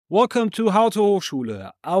Welcome to How to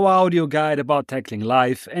Hochschule, our audio guide about tackling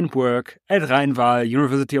life and work at Rhein-Waal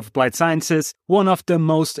University of Applied Sciences, one of the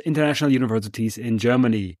most international universities in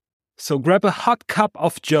Germany. So grab a hot cup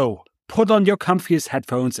of Joe, put on your comfiest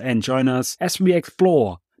headphones and join us as we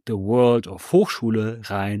explore the world of Hochschule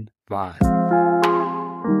Rhein-Waal.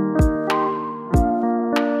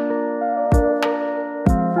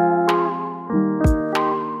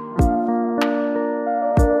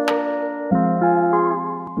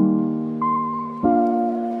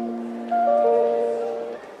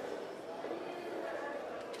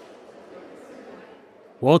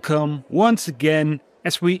 Welcome once again.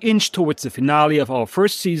 As we inch towards the finale of our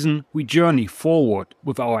first season, we journey forward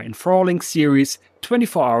with our enthralling series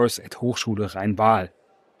 24 Hours at Hochschule Rhein-Waal.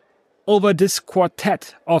 Over this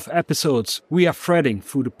quartet of episodes, we are threading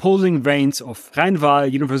through the pulsing veins of Rhein-Waal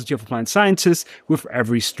University of Applied Sciences with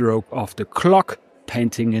every stroke of the clock,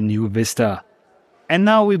 painting a new vista. And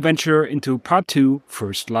now we venture into part 2,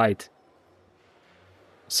 First Light.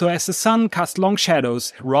 So as the sun casts long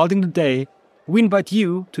shadows heralding the day, we invite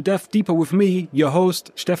you to delve deeper with me, your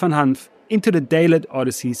host, Stefan Hanf, into the daylit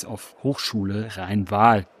odysseys of Hochschule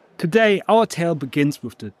Rhein-Waal. Today, our tale begins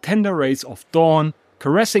with the tender rays of dawn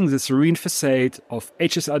caressing the serene facade of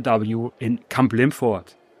HSRW in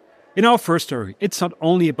Kamp-Lintfort. In our first story, it's not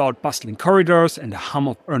only about bustling corridors and the hum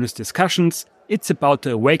of earnest discussions, it's about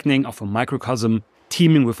the awakening of a microcosm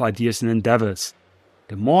teeming with ideas and endeavors.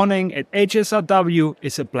 The morning at HSRW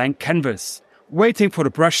is a blank canvas, waiting for the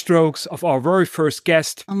brushstrokes of our very first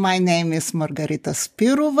guest. My name is Margarita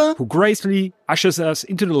Spirova, who gracefully ushers us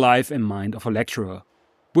into the life and mind of a lecturer.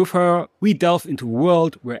 With her, we delve into a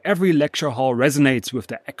world where every lecture hall resonates with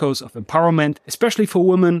the echoes of empowerment, especially for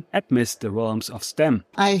women amidst the realms of STEM.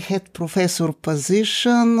 I had professor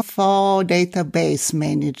position for database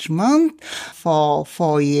management for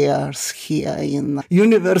 4 years here in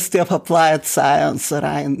University of Applied Science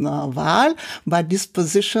Rhein-Waal, but this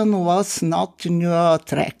position was not new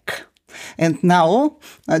track. And now,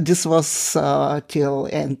 this was till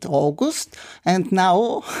end August, and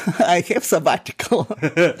now I have sabbatical.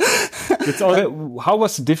 How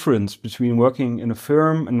was the difference between working in a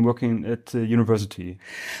firm and working at a university?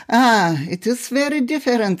 It is very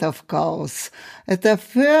different, of course. At a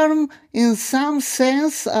firm, in some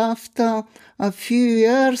sense, after a few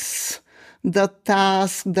years, the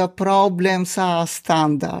task, the problems are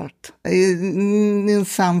standard. In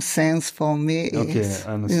some sense, for me, okay,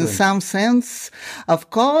 I understand. In some sense, of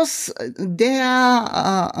course, they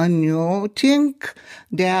are a new thing,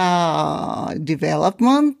 they are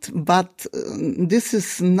development, but this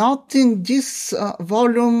is not in this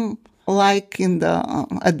volume like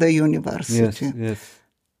at the university. Yes.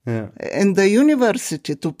 Yeah. In the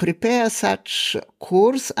university, to prepare such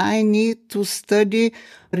course, I need to study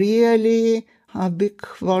really a big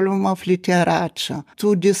volume of literature,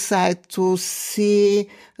 to decide to see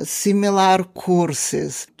similar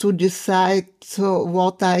courses, to decide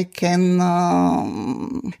what I can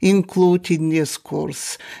include in this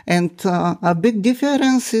course. And a big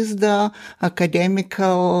difference is the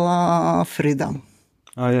academical freedom.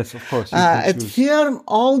 Yes, of course. Here,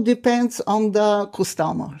 all depends on the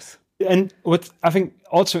customers. And what I think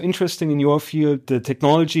also interesting in your field, the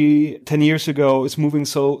technology 10 years ago is moving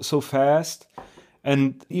so fast.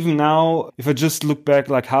 And even now, if I just look back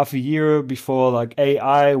like half a year before like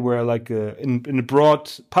AI were like in the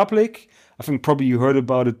broad public, I think probably you heard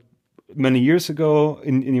about it many years ago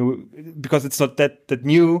because it's not that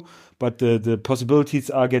new, but the possibilities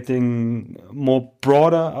are getting more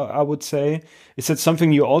broader, I would say. Is that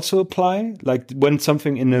something you also apply? Like when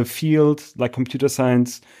something in a field like computer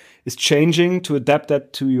science is changing, to adapt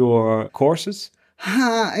that to your courses?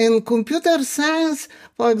 In computer science,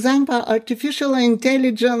 for example, artificial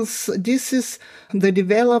intelligence, this is the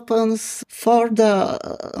developments for the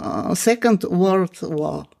Second World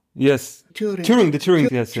War. Yes.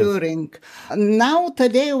 Turing. Yes. Now,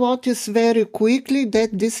 today, what is very quickly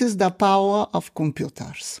that this is the power of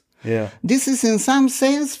computers. Yeah. This is in some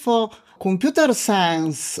sense for computer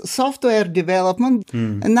science, software development.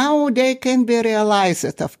 Now they can be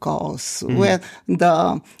realized, of course, where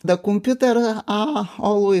the computer are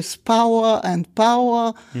always power and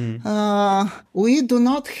power. We do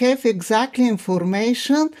not have exactly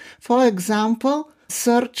information. For example,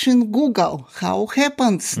 search in Google. How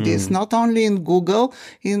happens this? Not only in Google,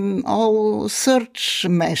 in all search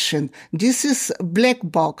machine. This is black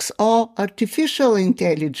box or artificial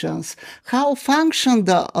intelligence. How function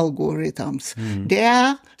the algorithms? There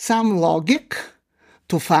are some logic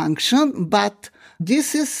to function, but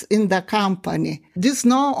this is in the company. This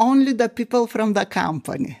know only the people from the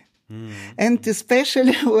company. And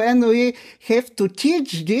especially when we have to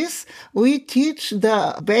teach this, we teach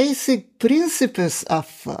the basic principles of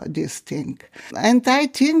this thing. And I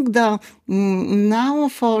think now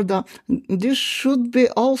this should be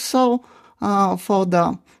also for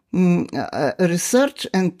the research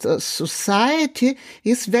and society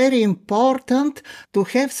is very important to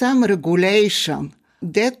have some regulation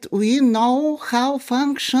that we know how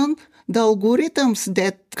function the algorithms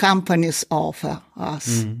that companies offer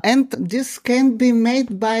us. And this can be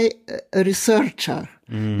made by a researcher.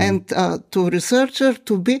 And to researcher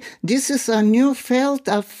this is a new field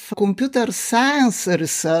of computer science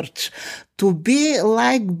research, to be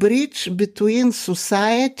like bridge between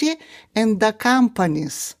society and the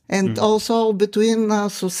companies, and also between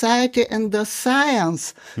society and the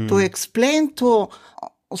science, to explain to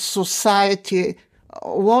society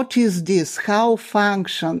what is this, how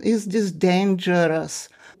function, is this dangerous,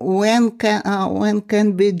 when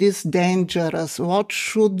can be this dangerous, what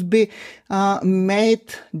should be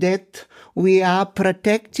made that we are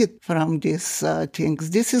protected from these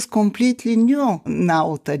things. This is completely new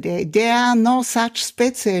now today. There are no such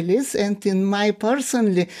specialists, and in my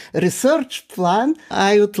personal research plan,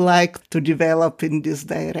 I would like to develop in this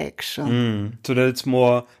direction. So that it's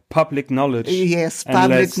more public knowledge. Yes,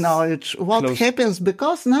 public knowledge. What happens,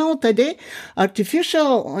 because now today,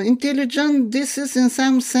 artificial intelligence, this is in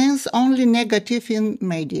some sense only negative in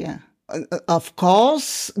media. Of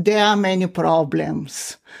course, there are many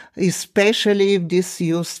problems, especially if this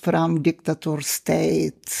used from dictator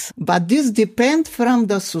states. But this depends from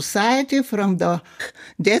the society,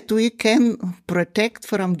 that we can protect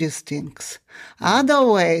from these things.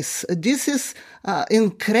 Otherwise, this is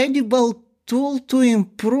incredible tool to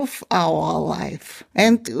improve our life.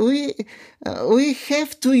 And we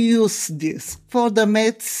have to use this for the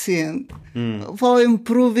medicine, for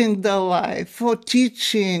improving the life, for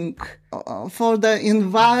teaching, for the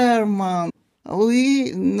environment.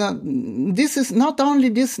 This is not only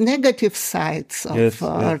these negative sides of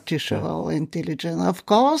artificial intelligence. Of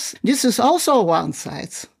course, this is also one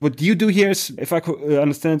side. What you do here is, if I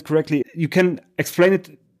understand it correctly, you can explain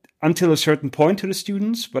it until a certain point to the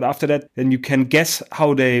students, but after that, then you can guess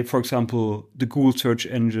how they, for example, the Google search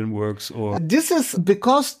engine works, or... This is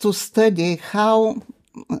because to study how,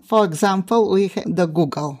 for example, we have the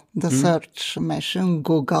Google, the search machine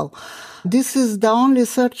Google. This is the only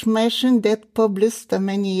search machine that published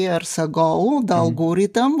many years ago, the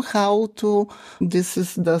algorithm, this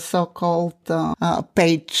is the so-called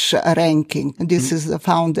page ranking. This is the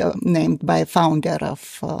founder, named by founder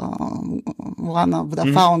of, one of the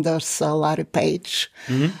founders, Larry Page.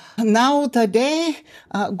 Now today,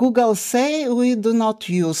 Google say we do not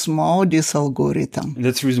use more this algorithm. And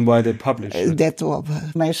that's the reason why they publish it. That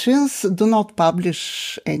machines do not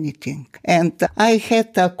publish anything. And I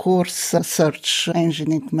had a course, search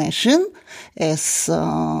engine machine, as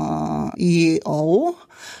EO.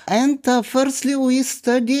 And firstly, we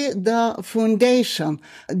study the foundation.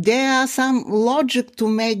 There are some logic to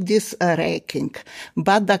make this ranking,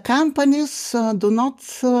 but the companies do not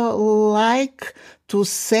like to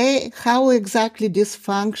say how exactly this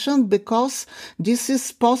functions, because this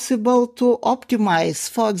is possible to optimize.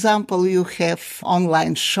 For example, you have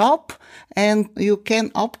online shop, and you can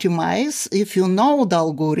optimize. If you know the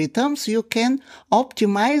algorithms, you can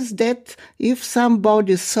optimize that if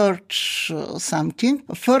somebody search something.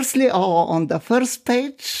 Firstly, or on the first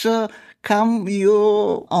page, come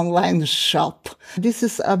your online shop. This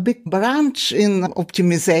is a big branch in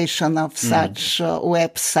optimization of such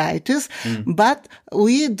websites, but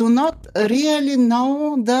we do not really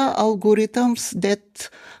know the algorithms that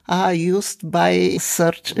are used by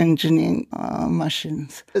search engine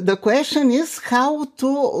machines. The question is how to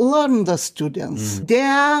learn the students.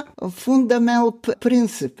 There are fundamental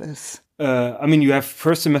principles. I mean, you have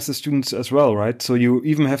first semester students as well, right? So you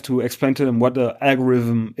even have to explain to them what the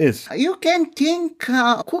algorithm is. You can think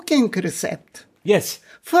cooking recipe. Yes.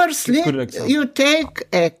 Firstly, you take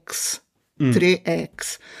eggs, 3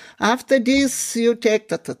 eggs. After this, you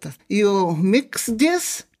take, you mix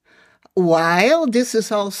this, while this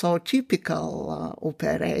is also typical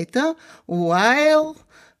operator, while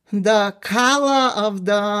the color of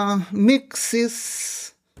the mix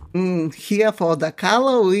is here. For the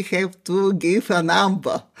color, we have to give a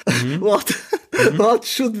number. What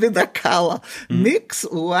should be the color? Mix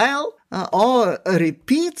while or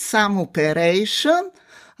repeat some operation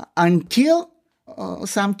until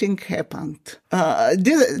something happened.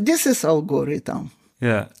 This is algorithm.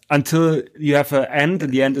 Yeah, until you have an end,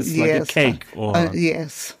 and the end is like a cake. Or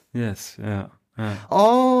yes. Yes, yeah.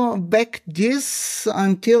 Or bake this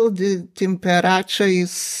until the temperature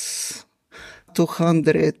is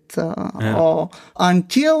 200 or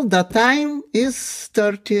until the time is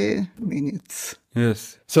 30 minutes.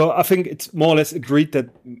 Yes. So I think it's more or less agreed that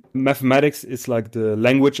mathematics is like the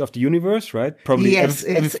language of the universe, right? Probably. Yes,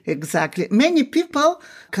 exactly. Many people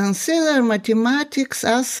consider mathematics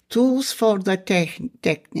as tools for the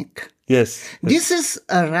technique. Yes. This is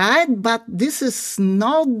right, but this is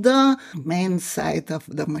not the main side of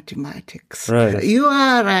the mathematics. Right. You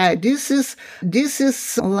are right. This is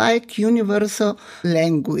like universal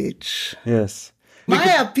language. Yes. My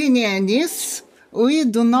opinion is we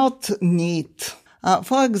do not need.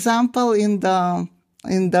 For example, in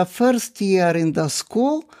the first year in the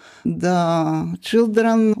school, the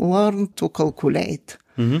children learn to calculate.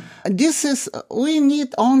 Mm-hmm. We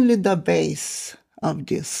need only the base of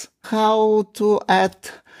this. How to add,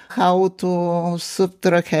 how to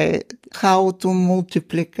subtract, how to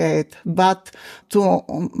multiply, but to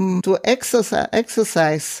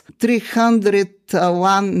exercise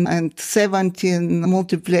 301 and 17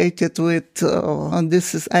 multiplied with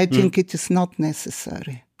this is. I think it is not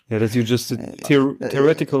necessary. Yeah, that's just the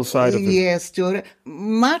theoretical side of it. Yes,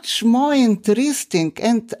 much more interesting,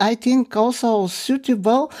 and I think also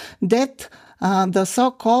suitable that. The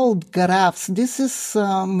so-called graphs, this is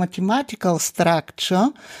mathematical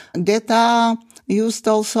structure that are used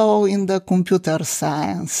also in the computer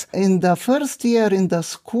science. In the first year in the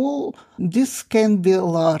school, this can be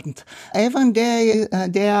learned. Even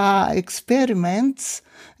there are experiments,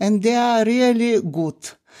 and they are really good.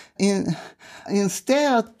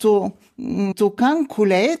 Instead to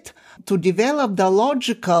calculate, to develop the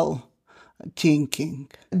logical thinking,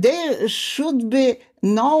 they should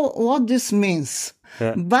know what this means.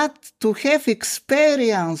 Yeah. But to have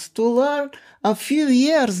experience, to learn a few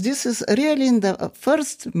years, this is really in the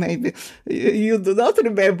first, maybe you do not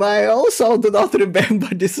remember, I also do not remember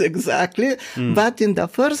this exactly, but in the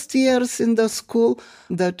first years in the school,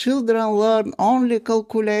 the children learn only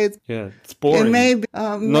calculate. Yeah, it's boring. And maybe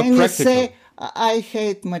many practical. say, I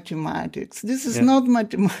hate mathematics. This is not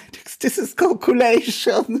mathematics. This is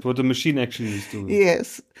calculation. What the machine actually is doing.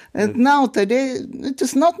 Yes. And now today, it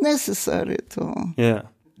is not necessary to. Yeah.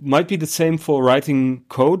 Might be the same for writing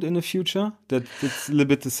code in the future. That it's a little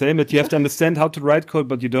bit the same. That you have to understand how to write code,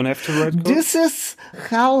 but you don't have to write code. This is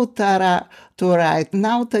how to write.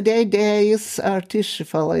 Now today there is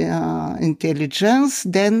artificial intelligence.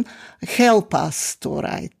 Then help us to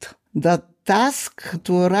write. The task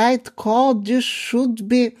to write code, this should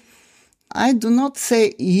be, I do not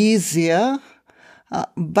say easier,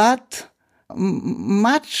 but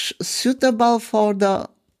much suitable for the,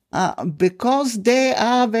 because they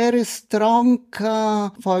are very strong,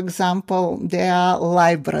 for example, there are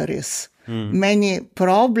libraries. Many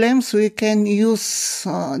problems, we can use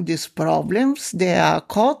these problems. They are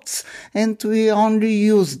codes, and we only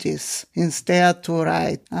use this instead to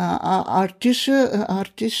write. Artificial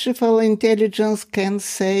intelligence can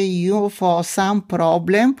say you for some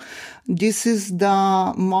problem, this is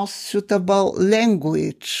the most suitable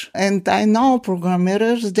language. And I know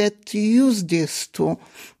programmers that use this too.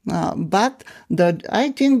 But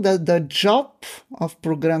I think that the job of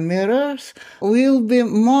programmers will be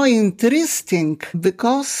more interesting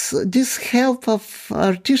because this help of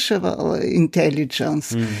artificial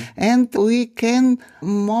intelligence. And we can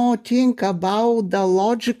more think about the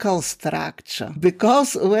logical structure.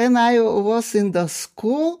 Because when I was in the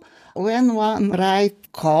school, when one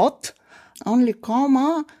write code, only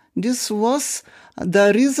comma, this was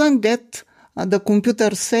the reason that the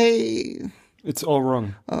computer say it's all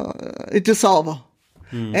wrong. It is over.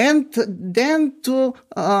 And then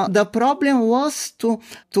the problem was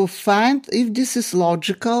to find if this is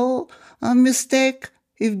logical mistake,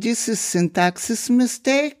 if this is syntaxis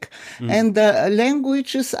mistake, and the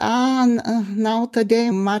languages are now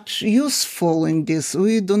today much useful in this.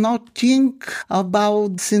 We do not think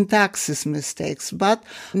about syntaxis mistakes, but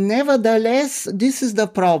nevertheless, this is the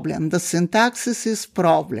problem. The syntaxis is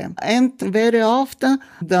problem. And very often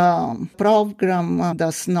the program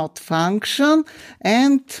does not function,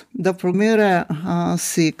 and the programmer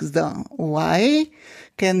seeks the why,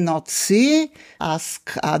 cannot see,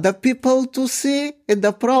 ask other people to see.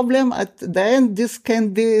 The problem at the end, this can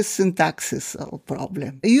be a syntaxis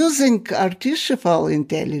problem. Using artificial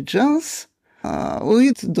intelligence,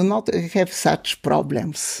 we do not have such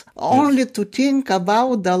problems. Yes. Only to think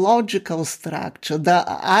about the logical structure, the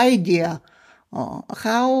idea,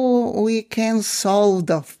 how we can solve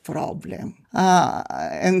the problem.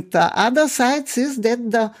 And the other side is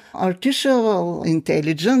that the artificial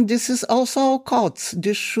intelligence, this is also codes.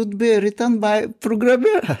 This should be written by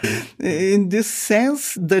programmer. In this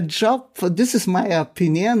sense, the job, this is my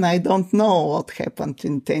opinion. I don't know what happened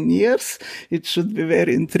in 10 years. It should be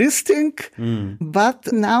very interesting.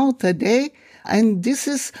 But now today, and this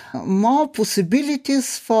is more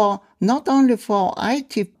possibilities for not only for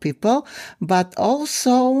IT people, but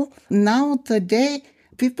also now today,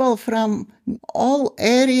 people from all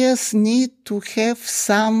areas need to have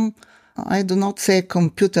some, I do not say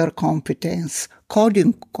computer competence,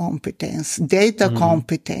 coding competence, data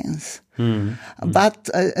competence. But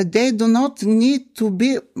they do not need to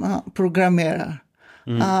be programmer.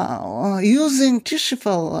 Using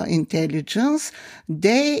artificial intelligence,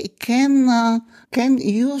 they can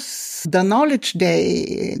use the knowledge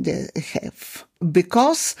they have.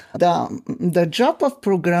 Because the job of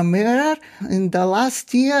programmer in the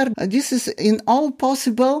last year, this is in all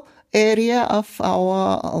possible area of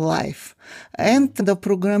our life. And the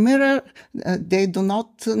programmer, they do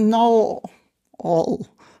not know all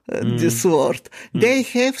this word. They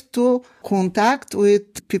have to contact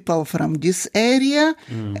with people from this area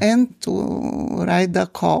and to write the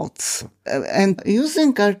codes. And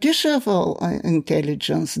using artificial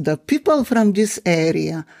intelligence, the people from this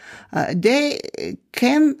area, they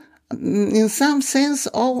can, in some sense,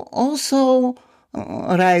 also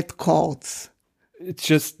write codes. It's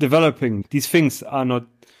just developing. These things are not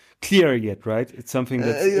clear yet, right? It's something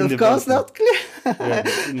that's in of course not clear.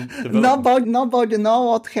 Nobody know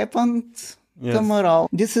what happened tomorrow.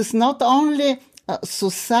 This is not only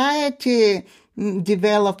society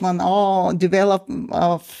development or development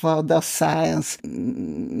of the science,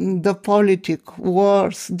 the politic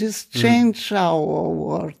wars. This change our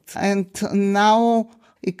world, and now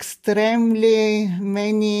extremely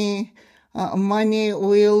many money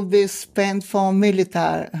will be spent for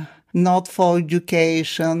military. Not for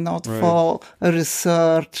education, not for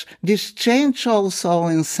research. This change also,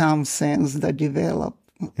 in some sense, the development.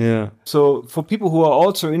 Yeah. So for people who are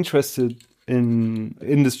also interested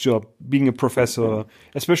in this job, being a professor,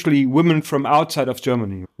 especially women from outside of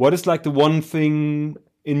Germany, what is like the one thing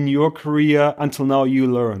in your career until now you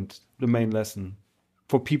learned, the main lesson?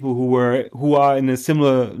 For people who are in a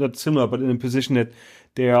similar, not similar, but in a position that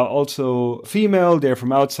they are also female, they're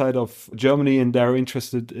from outside of Germany, and they're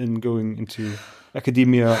interested in going into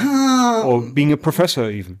academia or being a professor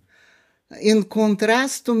even. In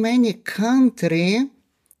contrast to many countries,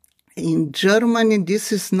 in Germany,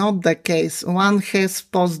 this is not the case. One has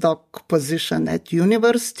postdoc position at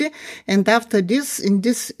university, and after this, in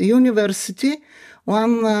this university,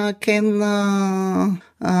 one can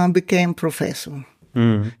become professor.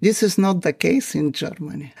 This is not the case in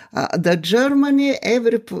Germany. The Germany,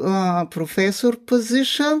 every professor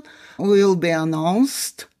position will be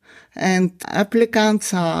announced, and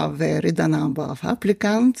applicants are the number of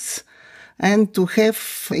applicants. And to have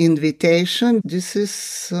invitation, this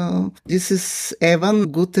is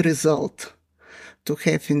even good result. To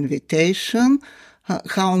have invitation,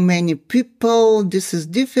 how many people, this is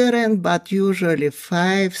different, but usually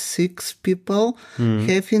 5-6 people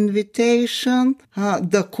have invitation.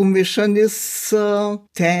 The commission is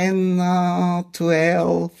 10,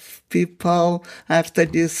 12 people. After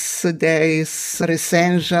this, there is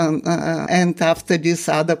recension, and after this,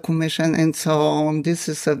 other commission, and so on. This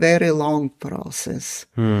is a very long process.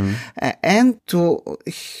 And to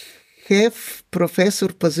have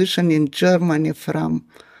professor position in Germany from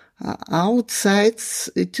outside,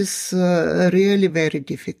 it is really very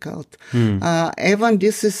difficult. Even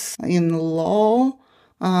this is in law,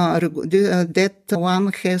 that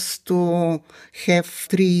one has to have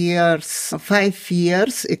 5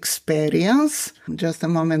 years experience. Just a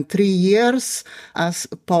moment, 3 years as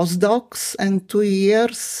postdocs and 2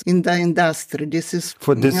 years in the industry. This is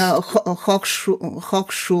for this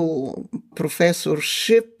Hochschul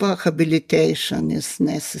professorship habilitation is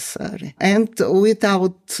necessary. And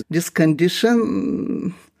without this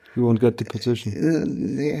condition, you won't get the position.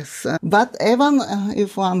 Yes. But even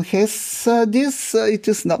if one has this, it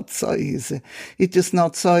is not so easy. It is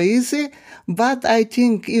not so easy. But I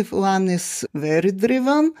think if one is very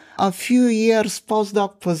driven, a few years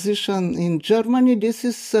postdoc position in Germany, this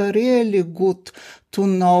is really good to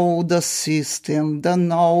know the system, to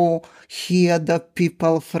know here the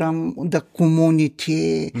people from the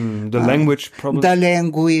community. The language probably. The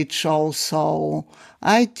language also.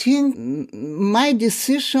 I think my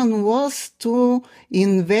decision was to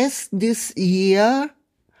invest this year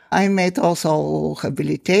I made also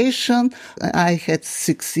habilitation. I had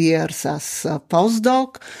 6 years as a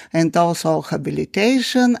postdoc and also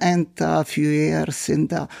habilitation and a few years in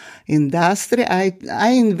the industry. I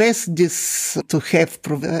invest this to have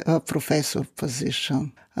a professor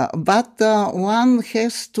position. But one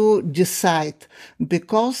has to decide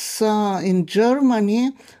because in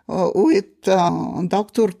Germany, with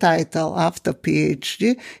doctor title after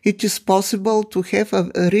PhD, it is possible to have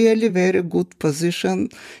a really very good position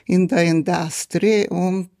in the industry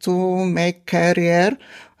and to make career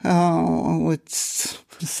with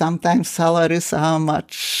sometimes salaries are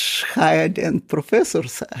much higher than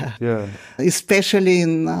professors are. Yeah. Especially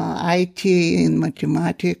in IT, in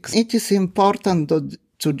mathematics. It is important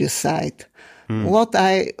to decide what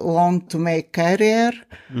I want to make career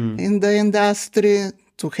in the industry,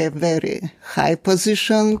 to have very high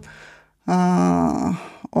position,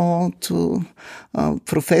 or to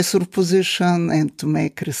professor position and to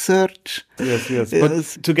make research. Yes.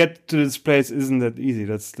 But to get to this place isn't that easy.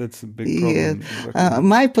 That's a big problem. Yeah.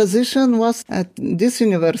 My position was at this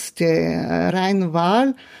university,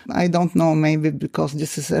 Rhein-Waal. I don't know, maybe because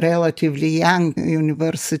this is a relatively young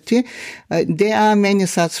university. There are many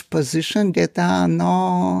such positions that are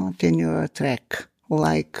no tenure track,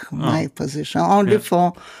 like my position, only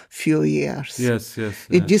for few years. Yes.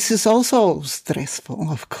 This is also stressful,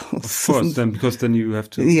 of course. Of course, because then you have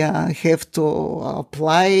to... Yeah, I have to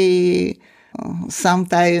apply.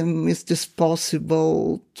 Sometimes it is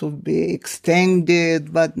possible to be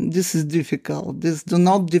extended, but this is difficult. This do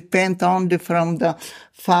not depend only from the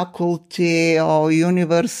faculty or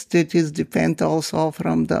universities, depend also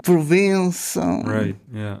from the province. Right,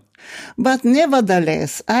 yeah. But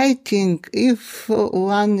nevertheless, I think if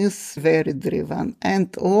one is very driven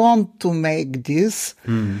and want to make this,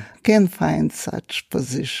 can find such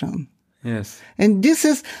position. Yes. And this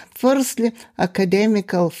is firstly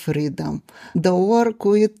academical freedom, the work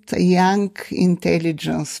with young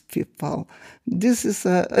intelligence people. This is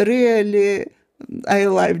really, I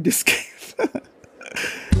like this game.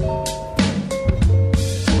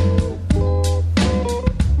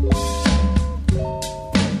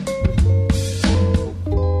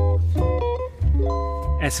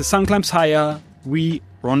 As the sun climbs higher, we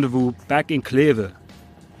rendezvous back in Kleve.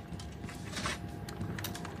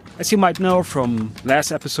 As you might know from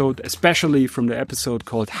last episode, especially from the episode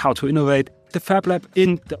called How to Innovate, the Fab Lab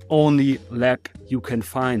isn't the only lab you can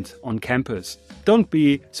find on campus. Don't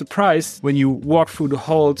be surprised when you walk through the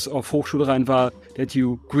halls of Hochschule Rhein-Waal that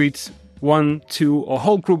you greet one, two, or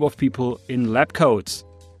whole group of people in lab coats.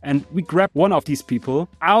 And we grabbed one of these people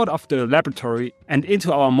out of the laboratory and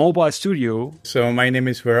into our mobile studio. So my name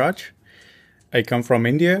is Viraj. I come from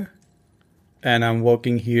India and I'm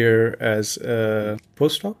working here as a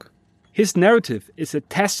postdoc. His narrative is a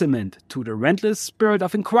testament to the relentless spirit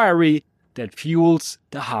of inquiry that fuels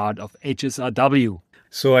the heart of HSRW.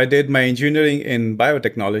 So I did my engineering in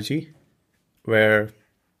biotechnology, where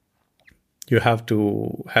you have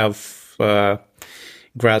to have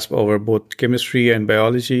grasp over both chemistry and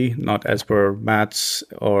biology, not as per maths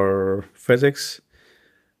or physics,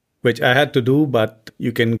 which I had to do, but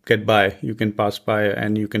you can get by, you can pass by,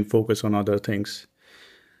 and you can focus on other things.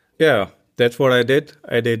 Yeah, that's what I did.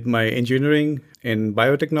 I did my engineering in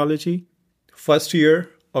biotechnology. First year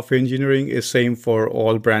of engineering is same for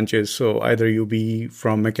all branches. So either you be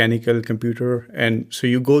from mechanical, computer, and so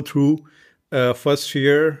you go through first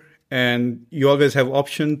year and you always have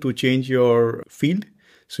option to change your field.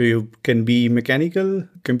 So you can be mechanical,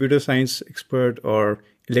 computer science expert, or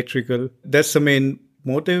electrical. That's the main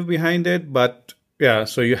motive behind it. But yeah,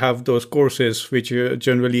 so you have those courses which are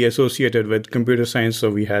generally associated with computer science. So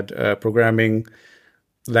we had programming,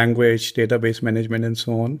 language, database management, and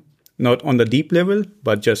so on. Not on the deep level,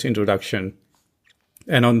 but just introduction.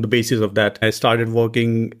 And on the basis of that, I started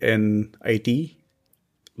working in IT,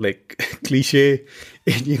 like cliche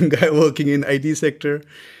Indian guy working in IT sector.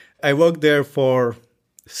 I worked there for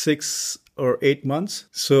 6 or 8 months.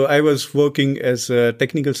 So I was working as a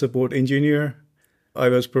technical support engineer. I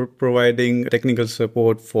was providing technical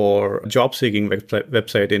support for job-seeking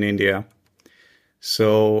website in India.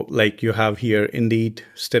 So like you have here Indeed,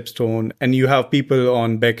 Stepstone, and you have people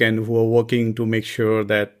on backend who are working to make sure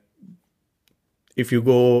that if you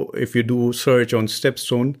do search on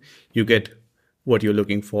Stepstone, you get what you're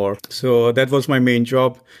looking for. So that was my main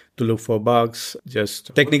job, to look for bugs,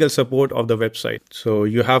 just technical support of the website. So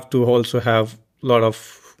you have to also have a lot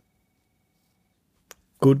of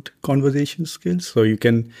good conversation skills, so you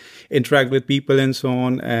can interact with people and so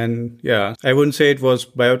on. And yeah, I wouldn't say it was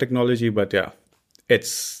biotechnology, but yeah,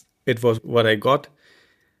 it was what I got.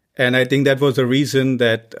 And I think that was the reason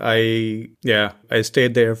that I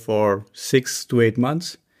stayed there for 6 to 8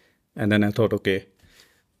 months. And then I thought, okay,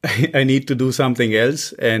 I need to do something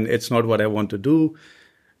else and it's not what I want to do.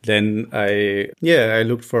 Then I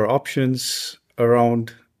looked for options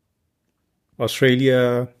around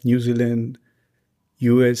Australia, New Zealand,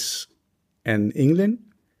 US, and England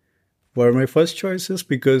were my first choices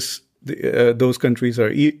because those countries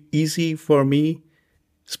are easy for me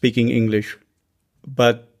speaking English.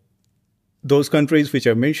 But those countries which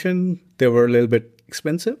I mentioned, they were a little bit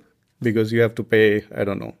expensive because you have to pay, I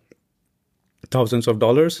don't know, thousands of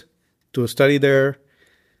dollars to study there.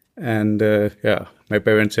 And my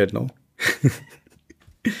parents said no.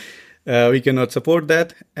 We cannot support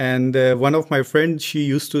that. And one of my friends, she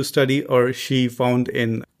used to study, or she found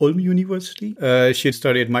in Ulm University. She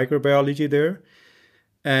studied microbiology there.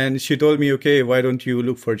 And she told me, okay, why don't you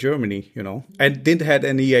look for Germany? I didn't had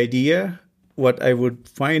any idea what I would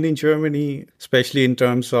find in Germany, especially in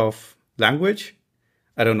terms of language.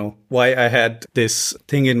 I don't know why I had this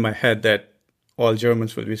thing in my head that all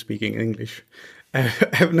Germans will be speaking English. I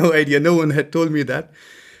have no idea. No one had told me that.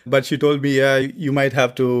 But she told me, you might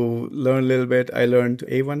have to learn a little bit. I learned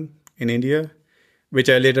A1 in India, which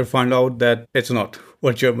I later found out that it's not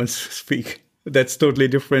what Germans speak. That's totally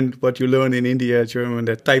different what you learn in India, German.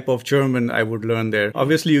 That type of German I would learn there.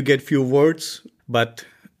 Obviously, you get few words, but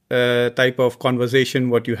type of conversation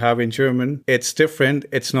what you have in German, it's different.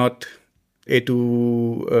 It's not A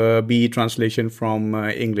to B translation from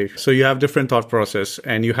English. So you have different thought process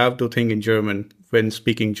and you have to think in German when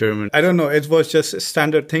speaking German. I don't know. It was just a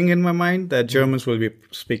standard thing in my mind that Germans will be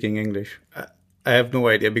speaking English. I have no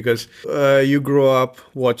idea because you grow up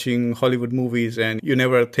watching Hollywood movies and you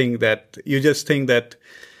never think that, you just think that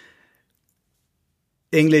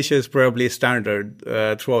English is probably standard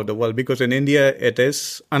throughout the world because in India it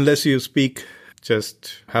is, unless you speak,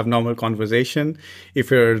 just have normal conversation.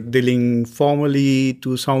 If you're dealing formally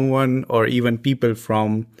to someone or even people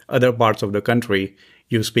from other parts of the country,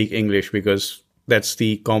 you speak English because that's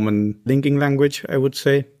the common linking language, I would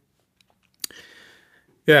say.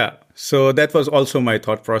 Yeah, so that was also my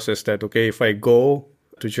thought process that, okay, if I go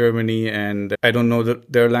to Germany and I don't know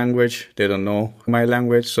their language, they don't know my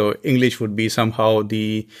language, so English would be somehow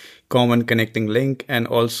the common connecting link. And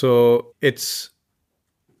also it's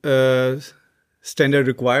a standard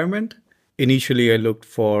requirement. Initially, I looked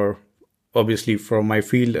for, obviously for my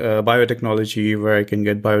field, biotechnology, where I can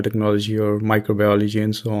get biotechnology or microbiology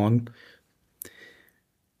and so on.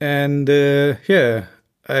 And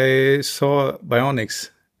I saw bionics.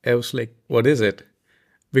 I was like, what is it?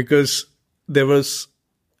 Because there was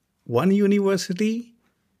one university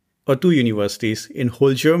or two universities in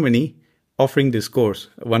whole Germany offering this course.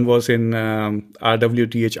 One was in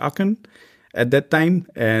RWTH Aachen at that time,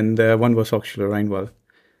 and one was Hochschule Rheinwald.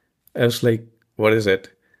 I was like, what is it?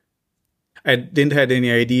 I didn't had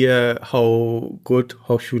any idea how good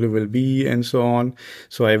Hochschule will be and so on.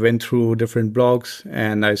 So I went through different blogs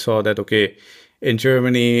and I saw that, okay, in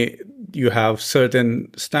Germany, you have certain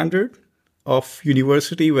standard of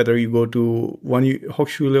university, whether you go to one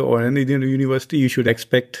Hochschule or any university, you should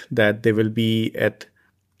expect that they will be at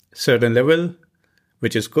certain level,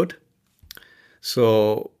 which is good.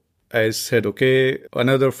 So I said, okay,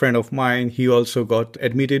 another friend of mine, he also got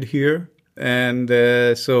admitted here. And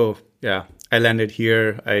I landed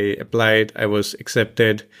here. I applied. I was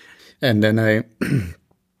accepted. And then I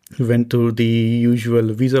went through the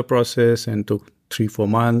usual visa process and took 3-4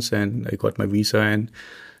 months. And I got my visa in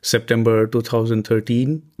September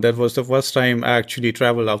 2013. That was the first time I actually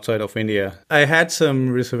traveled outside of India. I had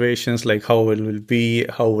some reservations like how it will be,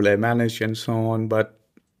 how will I manage and so on. But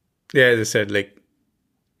yeah, as I said, like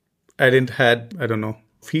I didn't had,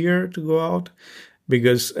 fear to go out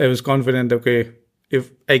because I was confident, okay, if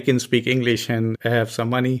I can speak English and I have some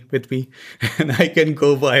money with me and I can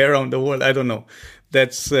go buy around the world, I don't know.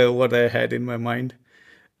 That's what I had in my mind.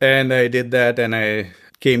 And I did that and I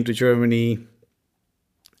came to Germany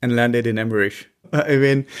and landed in Emmerich.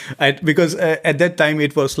 Because at that time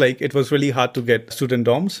it was really hard to get student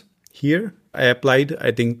dorms here. I applied,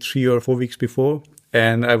 I think 3 or 4 weeks before,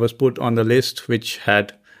 and I was put on the list which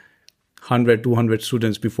had 100, 200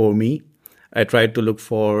 students before me. I tried to look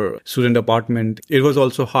for student apartment. It was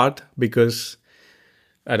also hard because,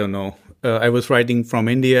 I was writing from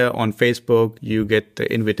India on Facebook. You get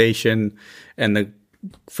the invitation and the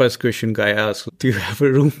first question guy asks, do you have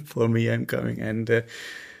a room for me? I'm coming. And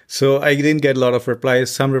so I didn't get a lot of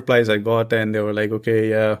replies. Some replies I got and they were like,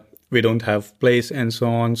 okay, we don't have place and so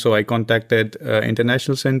on. So I contacted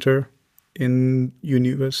International Center in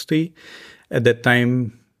university at that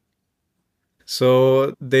time.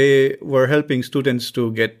 So they were helping students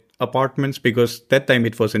to get apartments because that time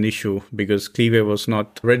it was an issue because Clearway was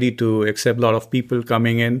not ready to accept a lot of people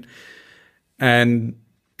coming in. And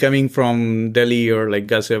coming from Delhi or like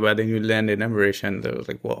Ghaziabad, and you land in Emirates, and I was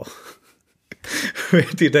like, wow, where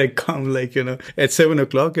did I come? Like, at 7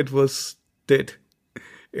 o'clock, it was dead.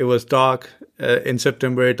 It was dark. In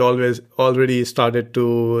September, it already started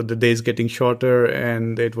the days getting shorter,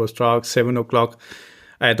 and it was dark. 7 o'clock,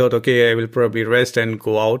 I thought, okay, I will probably rest and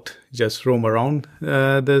go out, just roam around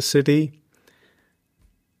the city.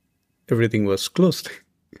 Everything was closed.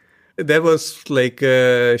 That was like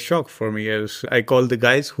a shock for me. I called the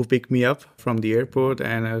guys who picked me up from the airport,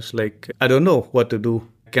 and I was like, I don't know what to do.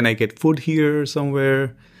 Can I get food here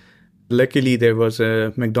somewhere? Luckily, there was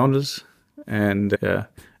a McDonald's, and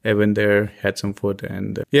I went there, had some food,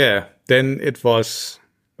 and then it was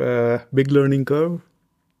a big learning curve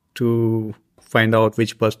to find out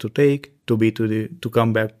which bus to take to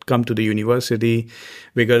come to the university,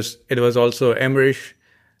 because it was also Emmerich,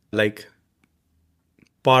 like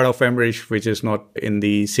part of Emmerich, which is not in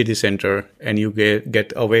the city center, and you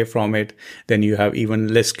get away from it, then you have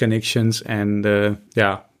even less connections. And it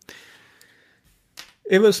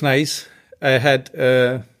was nice. I had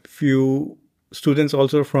a few students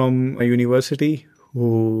also from a university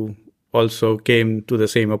who also came to the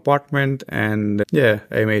same apartment, and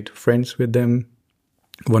I made friends with them.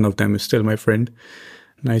 One of them is still my friend.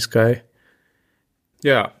 Nice guy.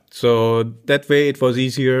 So that way it was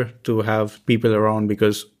easier to have people around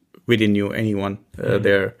because we didn't know anyone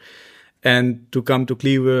there. And to come to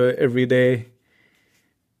Clearway every day,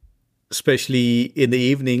 especially in the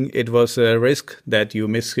evening, it was a risk that you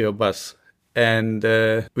miss your bus. And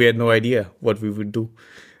we had no idea what we would do.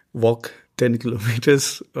 Walk 10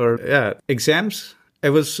 kilometers or exams. I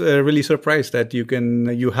was really surprised that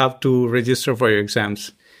you have to register for your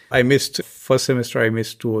exams. First semester, I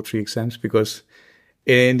missed 2 or 3 exams because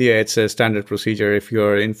in India, it's a standard procedure. If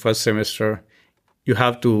you're in first semester, you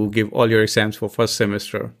have to give all your exams for first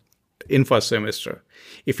semester. In first semester,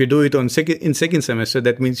 if you do it in second semester,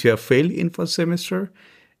 that means you have failed in first semester,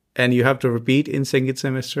 and you have to repeat in second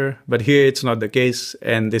semester. But here, it's not the case,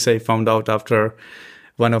 and this I found out after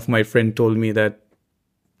one of my friends told me that,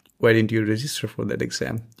 why didn't you register for that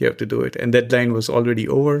exam? You have to do it, and that deadline was already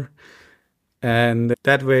over, and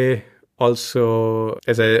that way. Also,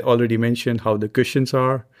 as I already mentioned, how the questions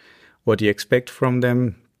are, what you expect from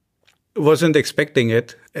them. Wasn't expecting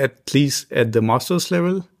it, at least at the master's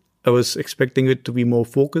level. I was expecting it to be more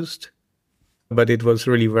focused, but it was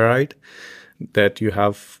really varied, that you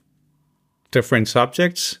have different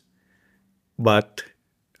subjects, but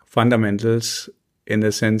fundamentals in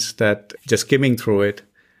the sense that just skimming through it,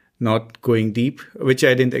 not going deep, which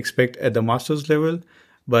I didn't expect at the master's level.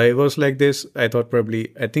 But it was like this. I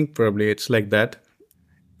think probably it's like that.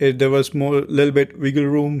 There was more, little bit wiggle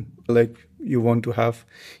room. Like you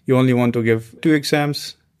only want to give 2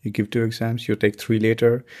 exams. You give 2 exams, you take 3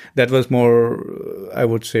 later. That was more, I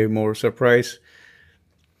would say, more surprise.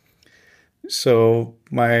 So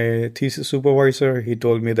my thesis supervisor, he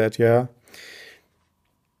told me that,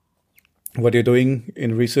 what you're doing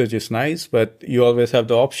in research is nice, but you always have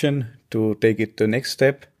the option to take it to the next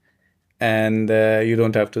step. And you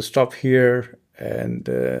don't have to stop here. And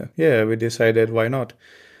we decided, why not?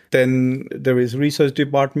 Then there is research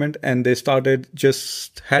department, and they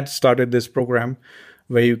had started this program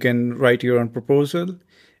where you can write your own proposal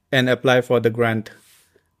and apply for the grant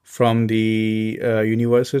from the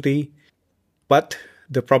university. But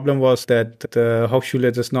the problem was that the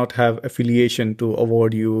Hochschule does not have affiliation to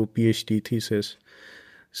award you PhD thesis.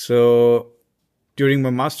 So during my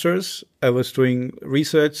master's, I was doing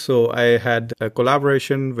research, so I had a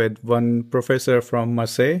collaboration with one professor from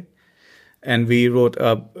Marseille, and we wrote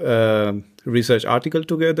a research article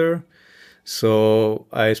together. So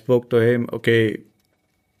I spoke to him, okay,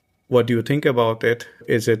 what do you think about it?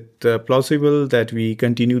 Is it plausible that we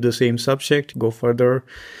continue the same subject, go further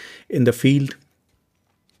in the field?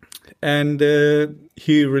 And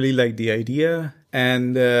he really liked the idea.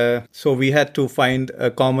 And so we had to find a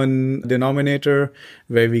common denominator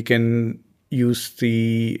where we can use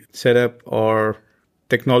the setup or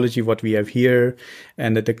technology what we have here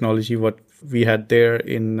and the technology what we had there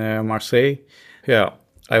in Marseille.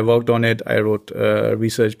 I worked on it. I wrote a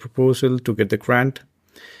research proposal to get the grant.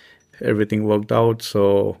 Everything worked out.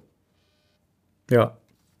 So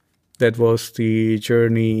that was the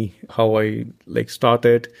journey, how I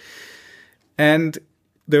started. And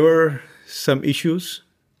there were some issues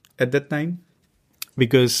at that time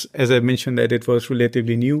because, as I mentioned, that it was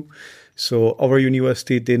relatively new. So our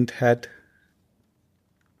university didn't had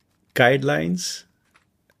guidelines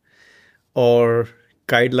for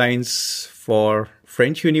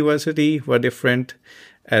French university were different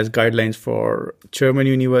as guidelines for German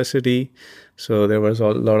university. So there was a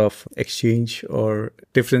lot of exchange or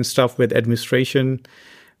different stuff with administration,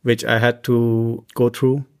 which I had to go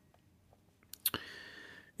through.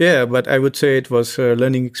 Yeah, but I would say it was a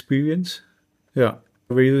learning experience. Yeah,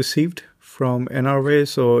 we received from NRW.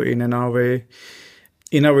 So in NRW,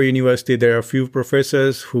 in our university, there are a few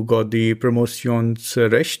professors who got the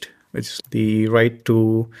Promotionsrecht, which is the right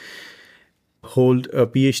to hold a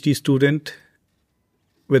PhD student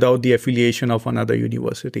without the affiliation of another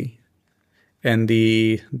university. And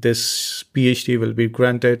this PhD will be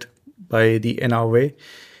granted by the NRW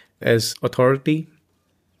as authority.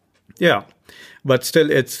 Yeah, but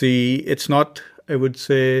still it's not, I would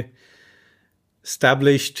say,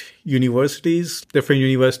 established universities. Different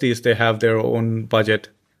universities, they have their own budget.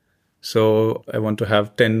 So I want to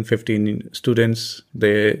have 10, 15 students,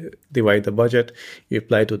 they divide the budget, you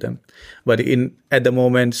apply to them. But at the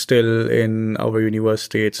moment, still in our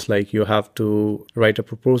university, it's like you have to write a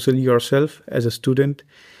proposal yourself as a student.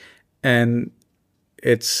 And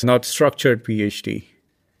it's not structured PhD.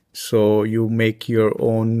 So you make your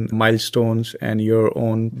own milestones and your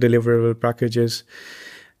own deliverable packages.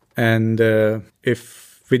 And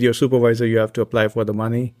if with your supervisor, you have to apply for the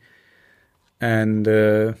money. And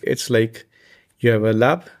it's like you have a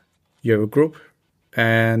lab, you have a group,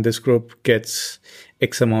 and this group gets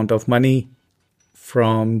X amount of money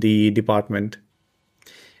from the department.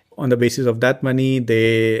 On the basis of that money,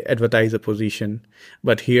 they advertise a position.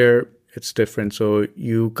 But here, it's different. So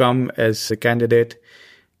you come as a candidate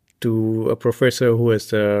to a professor who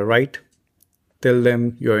has the right, tell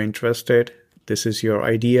them you're interested, this is your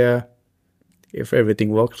idea. If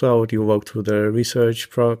everything works out, you work through the research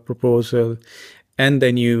proposal, and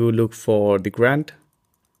then you look for the grant.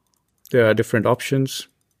 There are different options,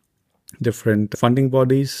 different funding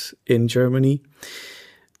bodies in Germany.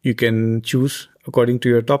 You can choose according to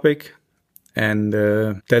your topic, and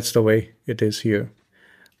that's the way it is here.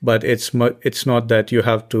 But it's not that you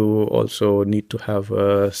have to also need to have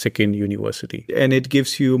a second university. And it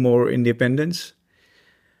gives you more independence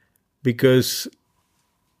because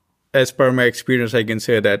as per my experience, I can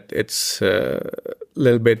say that it's a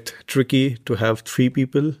little bit tricky to have 3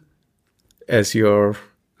 people as your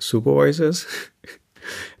supervisors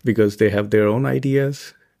because they have their own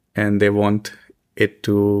ideas and they want it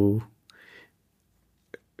to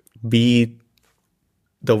be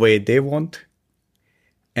the way they want,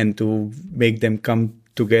 and to make them come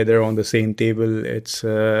together on the same table, it's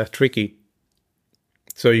tricky.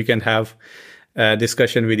 So you can have a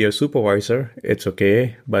discussion with your supervisor, it's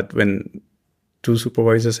okay. But when 2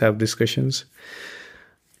 supervisors have discussions,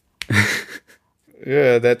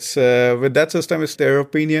 yeah, that's with that system, it's their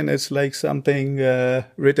opinion. It's like something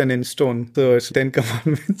written in stone. So it's 10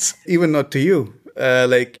 commandments, even not to you,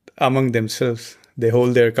 like among themselves. They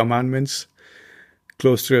hold their commandments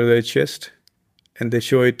close to their chest and they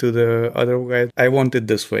show it to the other guy. I want it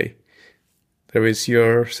this way. There is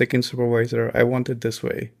your second supervisor. I want it this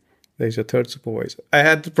way. There's a third supervisor. I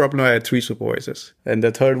had the problem. I had 3 supervisors. And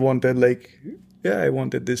the third wanted I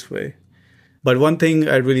want it this way. But one thing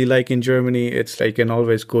I really like in Germany, it's like I can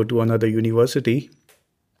always go to another university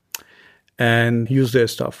and use their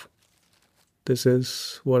stuff. This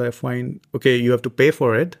is what I find. Okay, you have to pay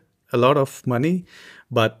for it, a lot of money,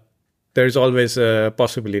 but there's always a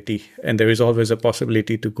possibility. And there is always a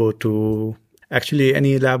possibility to go to actually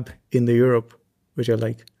any lab in the Europe, which I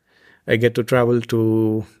like. I get to travel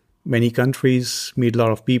to many countries, meet a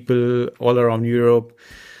lot of people all around Europe.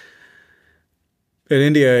 In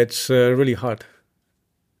India, it's really hard.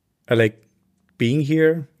 I like being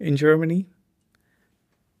here in Germany.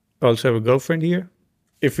 I also have a girlfriend here.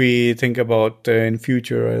 If we think about in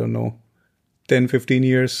future, I don't know, 10, 15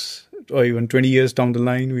 years or even 20 years down the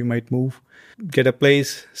line, we might move, get a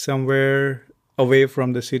place somewhere away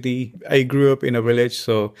from the city. I grew up in a village,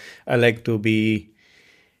 so I like to be,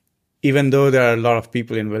 even though there are a lot of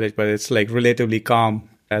people in village, but it's like relatively calm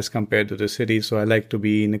as compared to the city. So I like to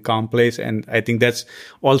be in a calm place. And I think that's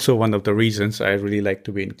also one of the reasons I really like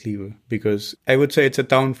to be in Cleveland, because I would say it's a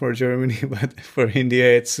town for Germany, but for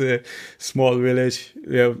India, it's a small village.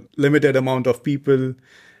 We have limited amount of people,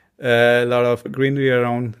 a lot of greenery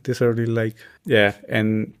around. This I really like. Yeah.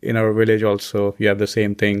 And in our village also, you have the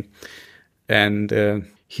same thing. And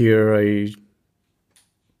here I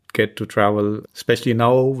get to travel, especially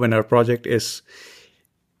now when our project is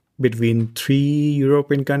between 3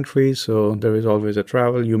 European countries. So there is always a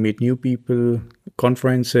travel. You meet new people,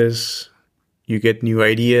 conferences, you get new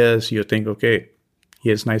ideas. You think, okay,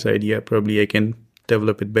 here's a nice idea. Probably I can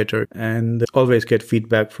develop it better, and always get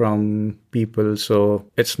feedback from people. So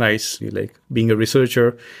it's nice. Like being a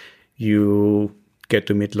researcher, you get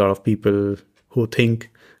to meet a lot of people who think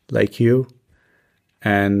like you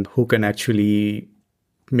and who can actually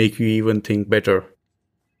make you even think better.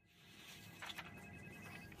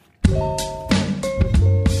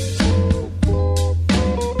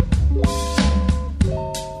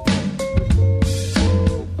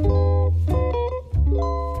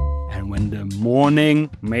 Morning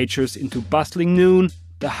matures into bustling noon,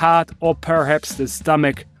 the heart or perhaps the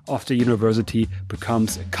stomach of the university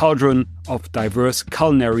becomes a cauldron of diverse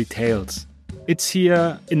culinary tales. It's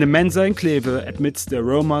here in the Mensa in Kleve, amidst the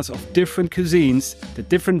aromas of different cuisines, that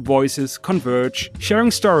different voices converge,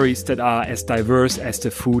 sharing stories that are as diverse as the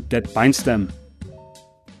food that binds them.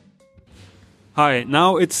 Hi,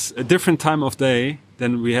 now it's a different time of day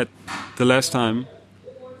than we had the last time.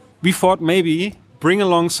 We thought maybe bring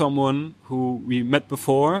along someone who we met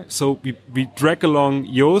before. So we drag along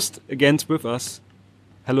Joost again with us.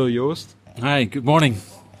 Hello, Joost. Hi, good morning.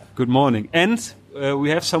 Good morning. And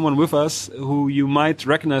we have someone with us who you might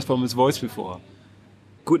recognize from his voice before.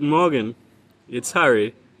 Guten Morgen. It's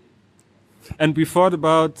Harry. And we thought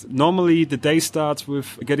about, normally the day starts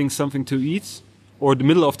with getting something to eat, or the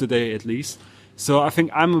middle of the day at least. So I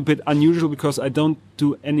think I'm a bit unusual because I don't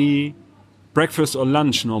do any breakfast or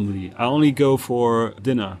lunch normally. I only go for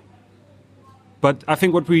dinner. But I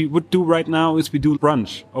think what we would do right now is we do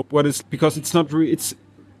brunch. Because it's not really,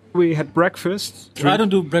 we had breakfast. I don't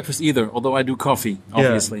do breakfast either, although I do coffee,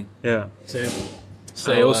 obviously. Yeah.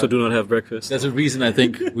 So I also do not have breakfast. That's a reason I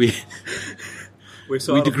think we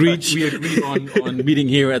agreed on meeting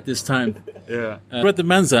here at this time. Yeah. We're at the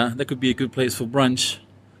Mensa. That could be a good place for brunch.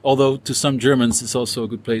 Although to some Germans, it's also a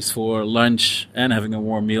good place for lunch and having a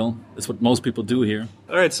warm meal. That's what most people do here.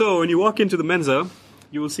 All right, so when you walk into the Mensa,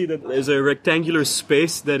 you will see that there's a rectangular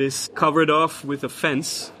space that is covered off with a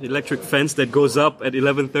fence, electric fence that goes up at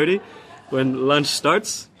 11:30 when lunch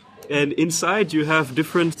starts. And inside you have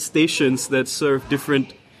different stations that serve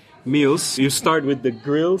different meals. You start with the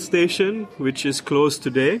grill station, which is closed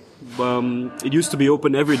today. It used to be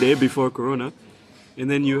open every day before Corona. And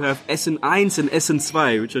then you have Essen 1 and Essen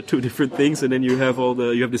 2, which are two different things. And then you have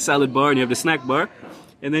the salad bar and you have the snack bar.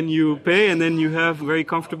 And then you pay, and then you have very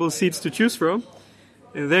comfortable seats to choose from.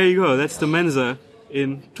 And there you go. That's the Mensa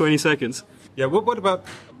in 20 seconds. Yeah, what about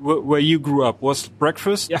where you grew up? Was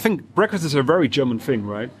breakfast? I think breakfast is a very German thing,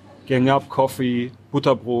 right? Getting up, coffee,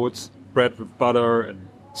 butterbrot, bread with butter and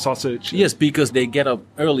sausage. Yes, because they get up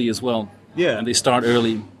early as well. Yeah. And they start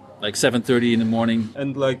early, like 7:30 in the morning.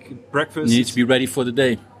 And like breakfast. You need to be ready for the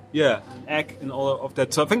day. Yeah, egg and all of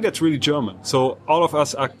that. So I think that's really German. So all of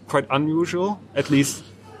us are quite unusual. At least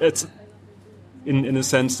it's in a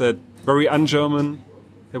sense that very un-German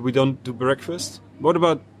that we don't do breakfast. What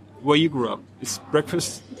about where you grew up? Is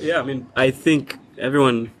breakfast? Yeah, I mean, I think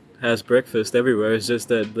everyone has breakfast everywhere. It's just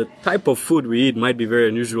that the type of food we eat might be very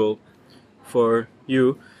unusual for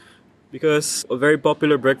you, because a very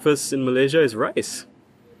popular breakfast in Malaysia is rice.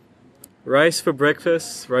 Rice for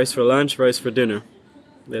breakfast, rice for lunch, rice for dinner.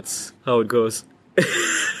 That's how it goes.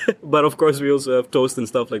 But of course we also have toast and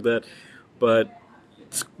stuff like that. But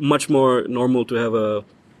it's much more normal to have a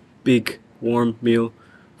big warm meal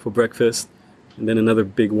for breakfast and then another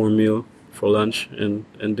big warm meal for lunch and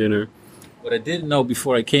dinner. What I didn't know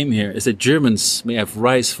before I came here is that Germans may have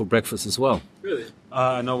rice for breakfast as well. Really?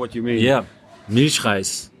 I know what you mean. Yeah,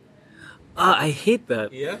 Milchreis. I hate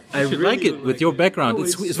that. Yeah, I should really like it don't with like your it. background. No,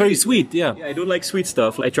 it's very sweet. Yeah. Yeah, I don't like sweet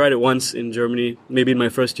stuff. I tried it once in Germany, maybe in my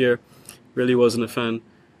first year. Really wasn't a fan.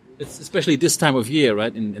 It's especially this time of year,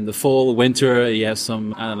 right? In the fall, winter, you have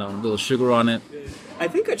some, I don't know, little sugar on it. I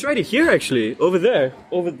think I tried it here actually, over there,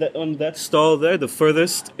 on that stall there, the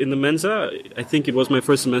furthest in the Mensa. I think it was my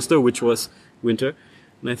first semester, which was winter,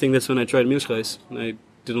 and I think that's when I tried Milchreis, and I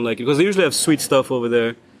didn't like it because they usually have sweet stuff over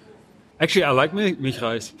there. Actually, I like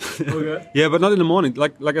milchreis. Okay. Yeah, but not in the morning.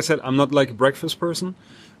 Like I said, I'm not like a breakfast person,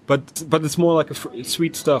 but it's more like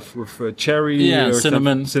sweet stuff with cherry or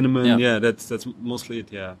cinnamon. Cinnamon, yeah, that's mostly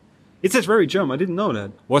it. Yeah, it's just very German. I didn't know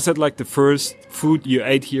that. Was that like the first food you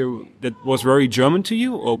ate here that was very German to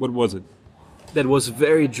you, or what was it? That was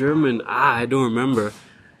very German. I don't remember.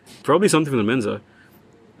 Probably something from the Mensa.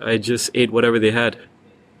 I just ate whatever they had.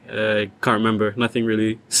 I can't remember. Nothing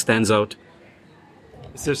really stands out.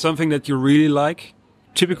 Is there something that you really like?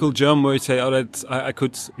 Typical German where you say, oh, that's, I